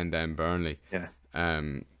to send down Burnley. Yeah.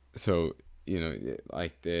 So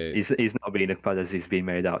like he's not been as bad as he's been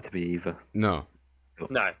made out to be either. No.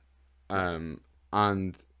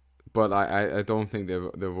 But I don't think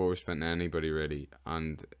they've overspent anybody really,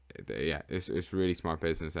 and it's really smart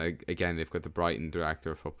business. Again, they've got the Brighton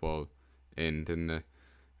director of football in, didn't they?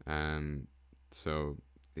 So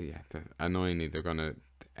yeah, annoyingly they're gonna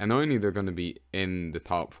be in the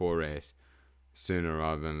top 4 race sooner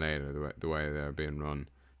rather than later. The way they're being run,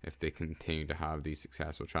 if they continue to have these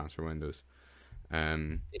successful transfer windows.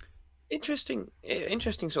 Interesting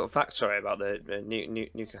sort of fact, sorry, about the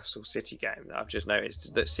Newcastle City game that I've just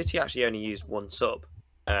noticed, that City actually only used one sub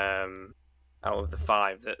out of the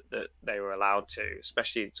 5 that they were allowed to,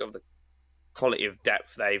 especially sort of the quality of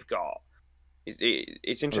depth they've got.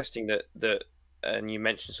 It's interesting that and you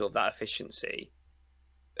mentioned sort of that efficiency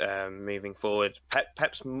moving forward.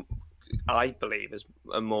 Pep's, I believe, is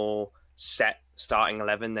a more set starting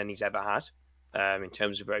 11 than he's ever had in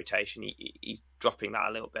terms of rotation. He's dropping that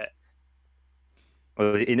a little bit.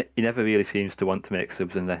 Well, he never really seems to want to make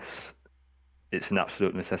subs unless it's an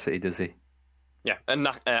absolute necessity, does he? Yeah, and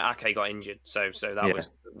Ake got injured, so that was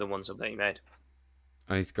the one sub that he made.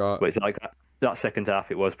 And he's got. But it's like that second half,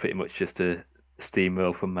 it was pretty much just a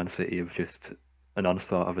steamroll from Man City of just an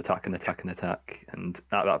onslaught of attack and attack and attack. And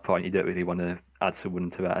at that point, you don't really want to add someone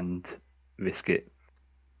to that and risk it.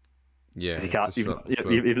 Yeah, you can't.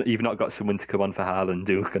 You've not got someone to come on for Haaland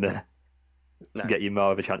who's gonna get you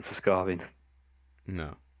more of a chance of scoring.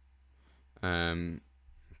 No. The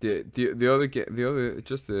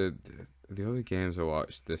other games I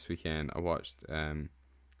watched this weekend, I watched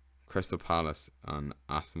Crystal Palace and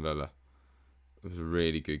Aston Villa. It was a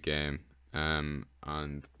really good game. And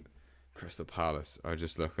Crystal Palace are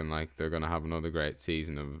just looking like they're going to have another great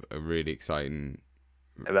season of a really exciting.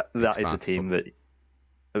 That is a team that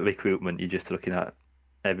recruitment, you're just looking at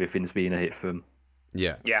everything's being a hit for them.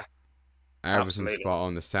 Yeah. Everything's spot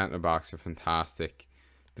on. The centre backs are fantastic.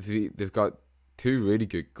 They've got 2 really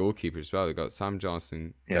good goalkeepers as well. They've got Sam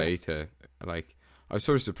Johnson, Gaeta. Like, I was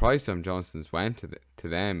sort of surprised Sam Johnson's went to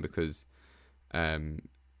them because,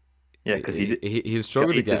 because he'll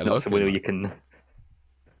struggle to get a look. Someone who you can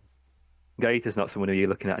Gaeta's not someone who you're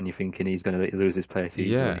looking at and you're thinking he's going to lose his place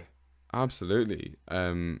easily. Yeah, absolutely.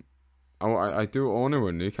 I do wonder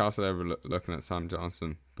were Newcastle ever looking at Sam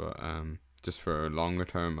Johnson, but just for a longer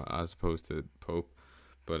term as opposed to Pope,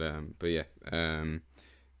 but yeah, they're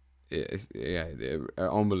an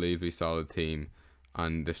unbelievably solid team,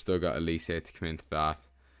 and they've still got Elise to come into that.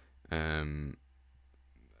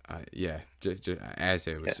 Eze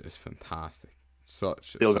was just fantastic. Still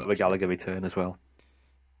got the Gallagher return as well.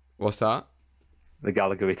 What's that? The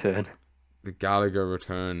Gallagher return. The Gallagher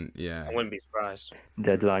return, yeah. I wouldn't be surprised.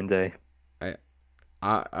 Deadline day.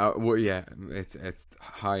 Well, yeah, it's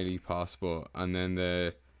highly possible. And then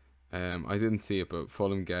I didn't see it, but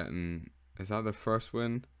Fulham getting, is that their first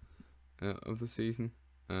win of the season?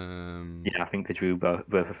 Yeah, I think they drew both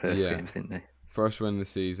the first games, didn't they? First win of the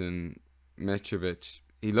season. Mitrovic,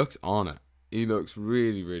 he looks on it. He looks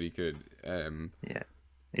really, really good. Yeah,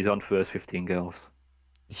 he's on first 15 goals.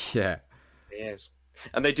 Yeah, he is.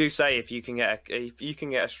 And they do say if you can get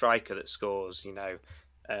a striker that scores,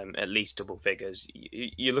 at least double figures,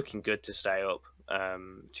 you're looking good to stay up.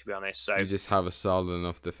 To be honest, so you just have a solid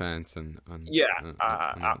enough defense and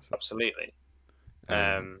absolutely.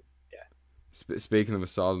 Speaking of a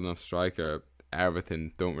solid enough striker,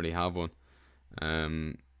 Everton don't really have one,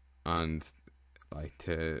 and like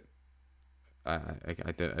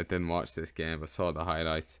I didn't watch this game, but saw the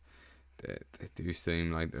highlights. They do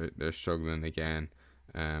seem like they're struggling again.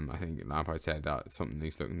 I think Lampard said that something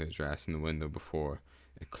he's looking to address in the window before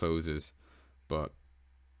it closes, but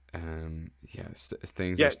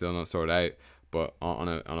things are still not sorted out. But on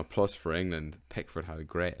a plus for England, Pickford had a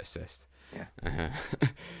great assist. Yeah.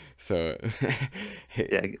 So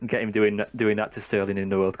get him doing that to Sterling in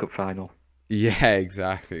the World Cup final. Yeah,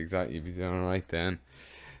 exactly. You'd be doing all right then.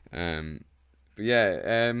 But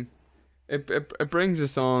yeah, it brings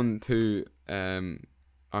us on to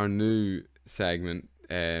our new segment.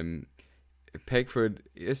 Pickford,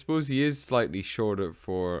 I suppose he is slightly shorter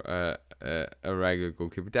for a regular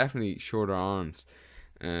goalkeeper. Definitely shorter arms.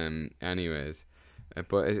 Anyways,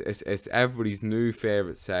 but it's everybody's new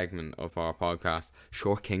favorite segment of our podcast,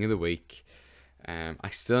 Short King of the Week. I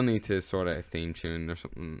still need to sort out a theme tune or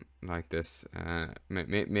something like this.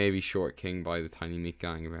 Maybe Short King by the Tiny Meat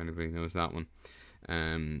Gang, if anybody knows that one.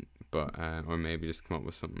 Or maybe just come up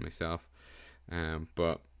with something myself.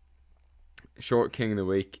 But Short King of the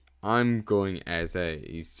Week, I'm going Eze.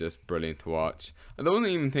 He's just brilliant to watch. I don't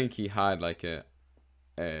even think he had like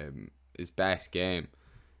his best game.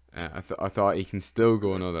 I thought he can still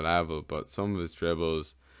go another level, but some of his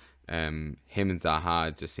dribbles, him and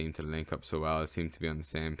Zaha just seem to link up so well. They seem to be on the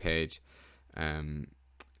same page.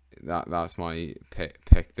 That's my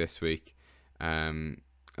pick this week.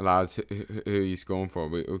 Lads, who he's going for?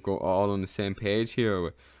 We go all on the same page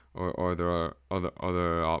here, or there are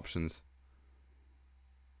other options.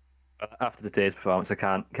 After today's performance, I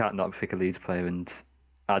can't not pick a Leeds player, and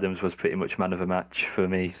Adams was pretty much man of the match for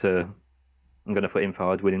me. So I'm going to put him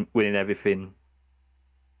forward, winning everything.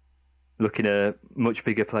 Looking a much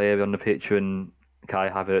bigger player on the pitch than Kai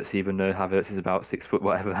Havertz, even though Havertz is about 6 foot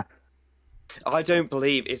whatever. I don't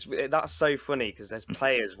believe that's so funny, because there's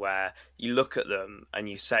players where you look at them and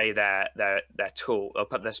you say they're tall,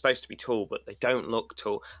 but they're supposed to be tall, but they don't look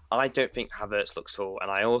tall. I don't think Havertz looks tall,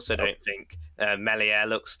 and I also don't think Melier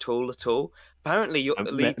looks tall at all. Apparently,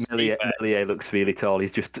 Melier looks really tall.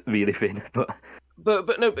 He's just really thin, but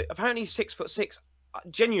apparently he's 6'6".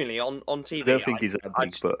 Genuinely on TV, I don't think he's that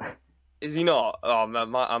big, but. Is he not? Oh,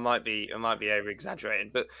 I might be over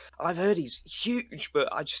exaggerating, but I've heard he's huge.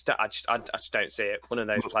 But I just don't see it. One of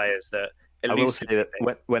those players that. I will say that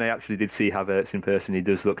when I actually did see Havertz in person, he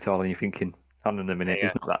does look tall, and you're thinking, hang on a minute,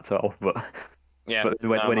 he's not that tall. But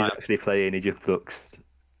when he's actually playing, he just looks.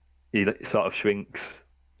 He sort of shrinks.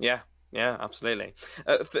 Yeah, absolutely.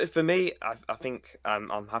 For me, I think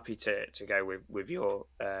I'm happy to go with your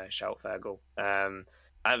shout, Fergal.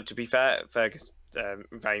 To be fair, Fergus.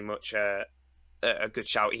 Very much a good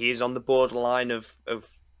shout. He is on the borderline of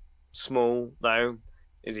small, though.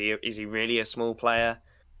 Is he really a small player?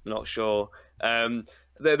 I'm not sure. There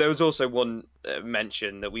was also one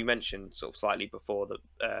mention that we mentioned sort of slightly before the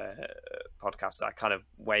podcast that I kind of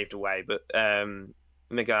waved away, but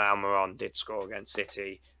Miguel Almiron did score against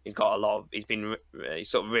City. He's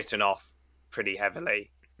sort of written off pretty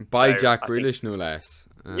heavily by Jack Grealish, no less.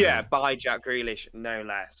 By Jack Grealish, no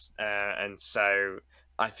less. And so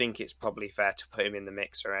I think it's probably fair to put him in the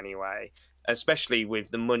mixer anyway, especially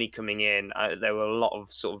with the money coming in. There were a lot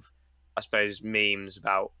of sort of, I suppose, memes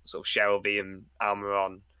about sort of Shelby and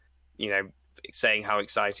Almiron, saying how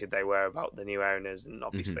excited they were about the new owners, and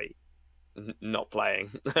obviously not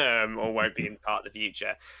playing or won't be in part of the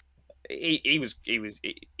future.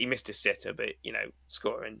 he missed a sitter, but you know,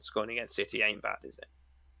 scoring against City ain't bad, is it?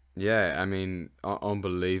 Yeah, I mean,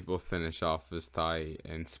 unbelievable finish off his thigh,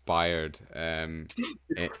 inspired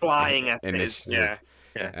Flying at initiative.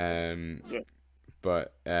 Yeah.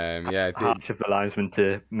 But yeah, harsh of the linesman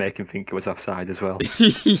to make him think it was offside as well.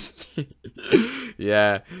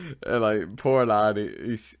 Yeah, like poor lad.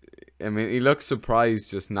 I mean, he looks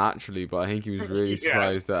surprised just naturally, but I think he was really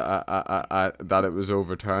surprised that it was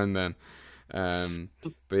overturned then.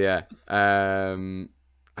 But yeah, and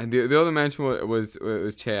the other mention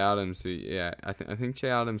was Che Adams. So yeah, I think Che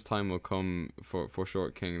Adams' time will come for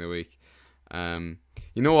short king of the week.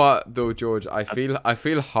 You know what though, George? I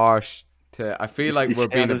feel harsh. I feel like we're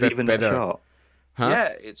being a bit bitter. Huh?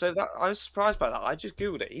 Yeah, so that I was surprised by that. I just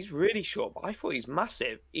googled it. He's really short, but I thought he's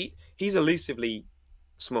massive. He's elusively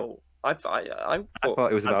small. I thought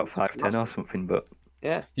it was about 5'10" or something, but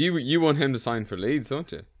yeah. You want him to sign for Leeds, don't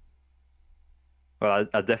you? Well,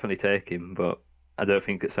 I'd definitely take him, but I don't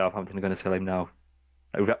think that Southampton are going to sell him now.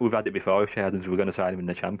 We've had it before with Shadens. We're going to sign him in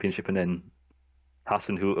the Championship, and then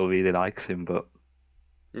Hassan Hootel really likes him, but.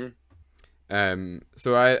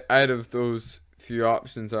 So out of those few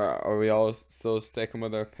options, are we all still sticking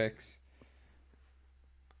with our picks,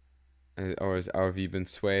 or have you been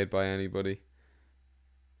swayed by anybody?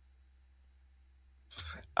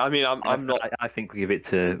 I mean, I'm not. I think we give it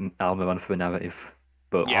to Almiron for the narrative,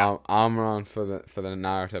 but yeah, Almiron for the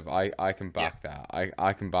narrative. I can back that.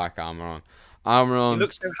 I can back Almiron. Almiron. He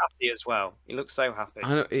looks so happy as well. He looks so happy.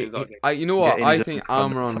 I know. You know what? I think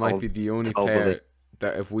Almiron might be the only player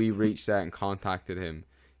that if we reached out and contacted him,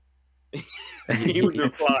 he would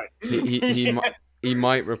reply. He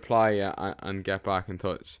might reply and get back in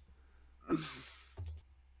touch.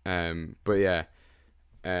 But yeah,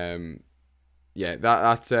 yeah,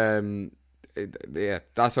 that's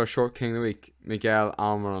our short king of the week, Miguel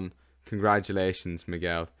Almiron. Congratulations,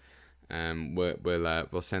 Miguel.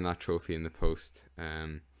 We'll send that trophy in the post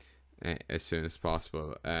as soon as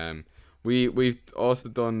possible. We've also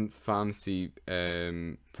done fantasy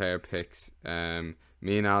player picks.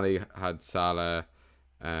 Me and Ali had Salah.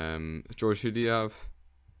 George, who do you have?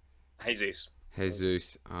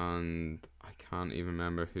 Jesus, and I can't even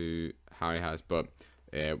remember who Harry has, but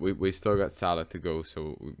we still got Salah to go,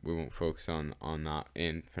 so we won't focus on that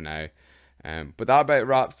for now. But that about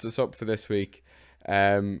wraps us up for this week.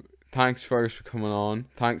 Thanks first for coming on.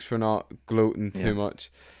 Thanks for not gloating too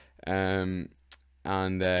much. And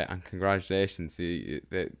congratulations.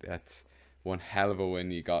 That's one hell of a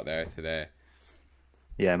win you got there today.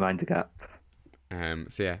 Yeah, mind the gap.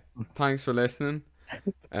 So yeah, thanks for listening.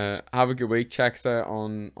 Have a good week. Check us out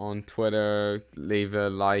on Twitter. Leave a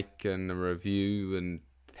like and a review and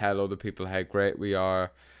tell other people how great we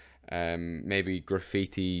are. Maybe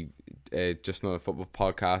graffiti Just Another Football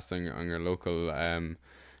Podcast on your local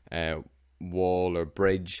wall or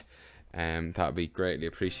bridge. That would be greatly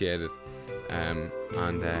appreciated. And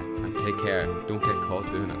take care. Don't get caught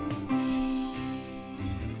doing it.